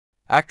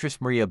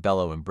Actress Maria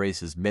Bello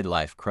embraces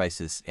midlife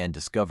crisis and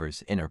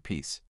discovers inner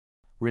peace.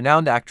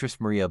 Renowned actress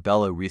Maria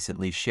Bello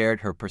recently shared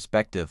her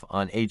perspective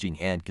on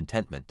aging and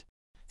contentment,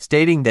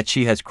 stating that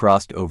she has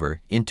crossed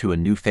over into a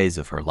new phase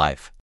of her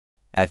life.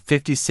 At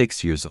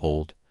 56 years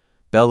old,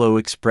 Bello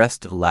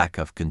expressed a lack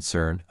of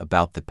concern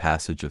about the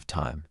passage of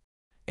time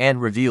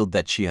and revealed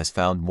that she has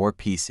found more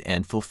peace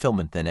and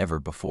fulfillment than ever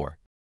before.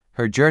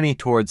 Her journey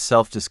towards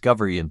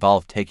self-discovery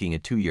involved taking a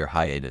 2-year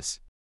hiatus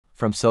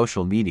from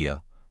social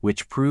media,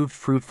 which proved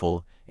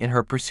fruitful in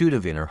her pursuit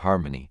of inner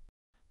harmony.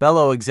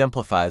 Bello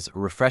exemplifies a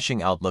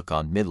refreshing outlook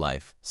on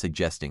midlife,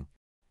 suggesting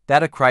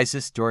that a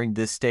crisis during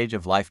this stage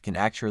of life can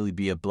actually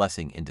be a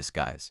blessing in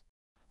disguise.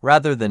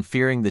 Rather than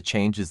fearing the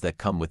changes that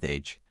come with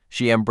age,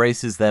 she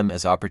embraces them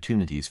as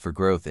opportunities for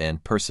growth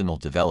and personal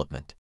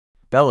development.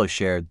 Bello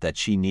shared that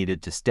she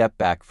needed to step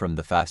back from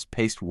the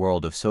fast-paced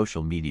world of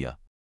social media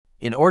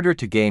in order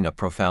to gain a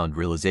profound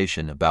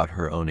realization about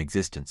her own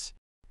existence.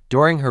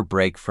 During her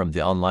break from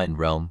the online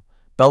realm,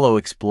 Bello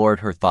explored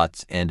her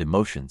thoughts and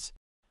emotions,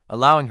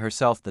 allowing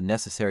herself the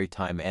necessary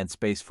time and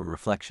space for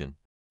reflection.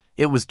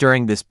 It was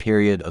during this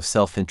period of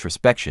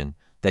self-introspection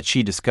that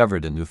she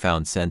discovered a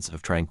newfound sense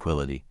of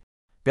tranquility.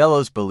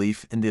 Bello's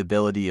belief in the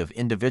ability of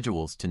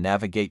individuals to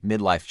navigate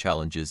midlife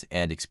challenges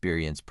and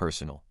experience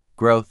personal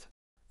growth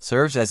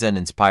serves as an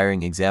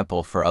inspiring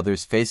example for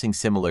others facing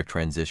similar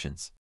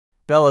transitions.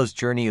 Bello's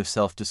journey of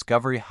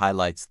self-discovery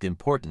highlights the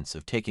importance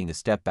of taking a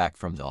step back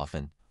from the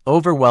often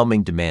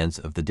overwhelming demands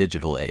of the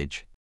digital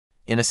age.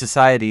 In a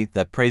society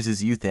that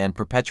praises youth and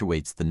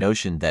perpetuates the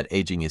notion that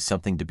aging is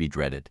something to be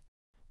dreaded,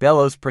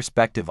 Bello's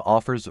perspective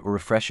offers a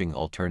refreshing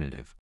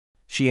alternative.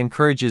 She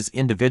encourages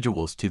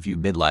individuals to view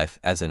midlife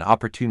as an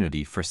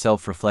opportunity for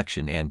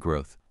self-reflection and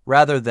growth,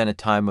 rather than a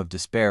time of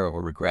despair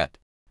or regret.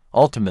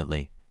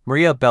 Ultimately,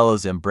 Maria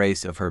Bello's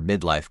embrace of her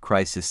midlife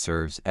crisis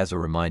serves as a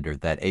reminder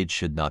that age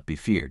should not be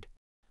feared,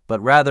 but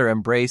rather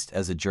embraced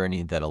as a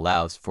journey that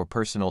allows for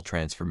personal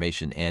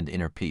transformation and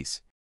inner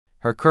peace.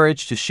 Her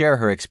courage to share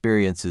her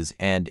experiences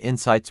and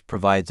insights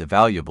provides a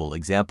valuable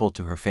example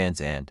to her fans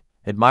and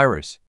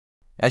admirers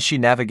as she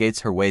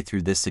navigates her way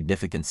through this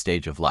significant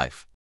stage of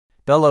life.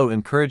 Bello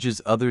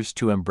encourages others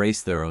to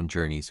embrace their own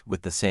journeys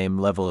with the same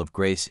level of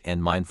grace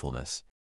and mindfulness,